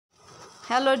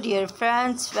Hello dear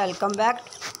friends, welcome back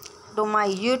to my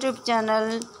YouTube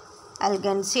channel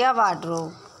Elegancia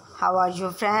Wardrobe. How are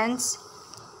you friends?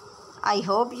 I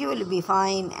hope you will be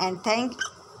fine and thank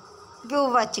you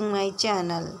for watching my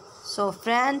channel. So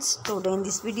friends, today in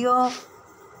this video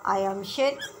I am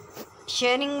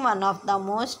sharing one of the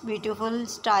most beautiful,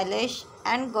 stylish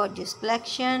and gorgeous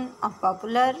collection of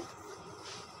popular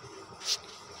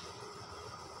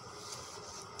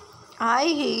high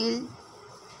heel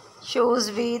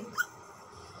shoes with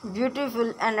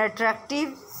beautiful and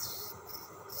attractive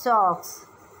socks,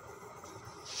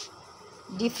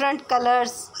 different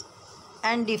colors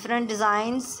and different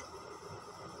designs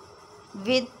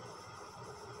with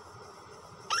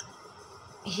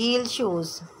heel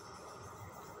shoes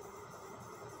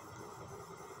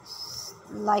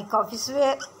like office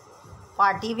wear,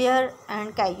 party wear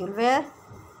and casual wear.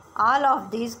 All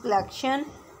of these collection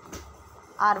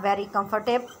are very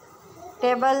comfortable,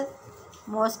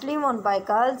 mostly worn by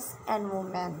girls and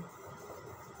women.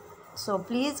 So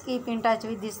please keep in touch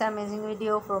with this amazing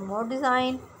video for more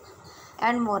design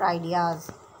and more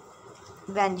ideas.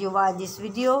 When you watch this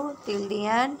video till the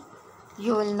end,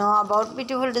 you will know about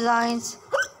beautiful designs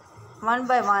one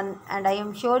by one, and I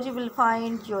am sure you will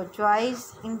find your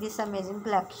choice in this amazing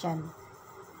collection.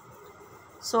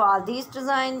 So all these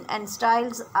designs and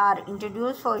styles are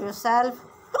introduced for yourself.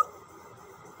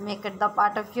 Make it the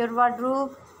part of your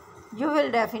wardrobe. You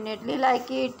will definitely like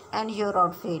it and your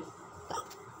outfit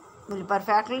will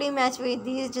perfectly match with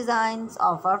these designs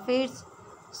of outfits.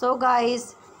 So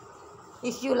guys,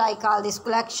 if you like all these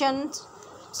collections,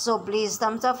 so please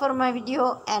thumbs up for my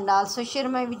video and also share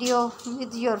my video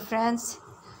with your friends,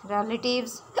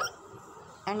 relatives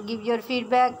and give your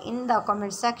feedback in the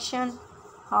comment section.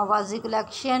 How was the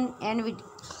collection and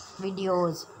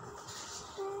videos?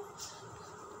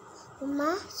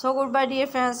 So goodbye dear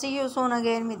friends, see you soon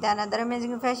again with another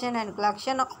amazing fashion and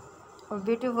collection of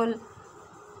beautiful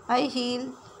high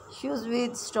heel shoes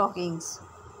with stockings.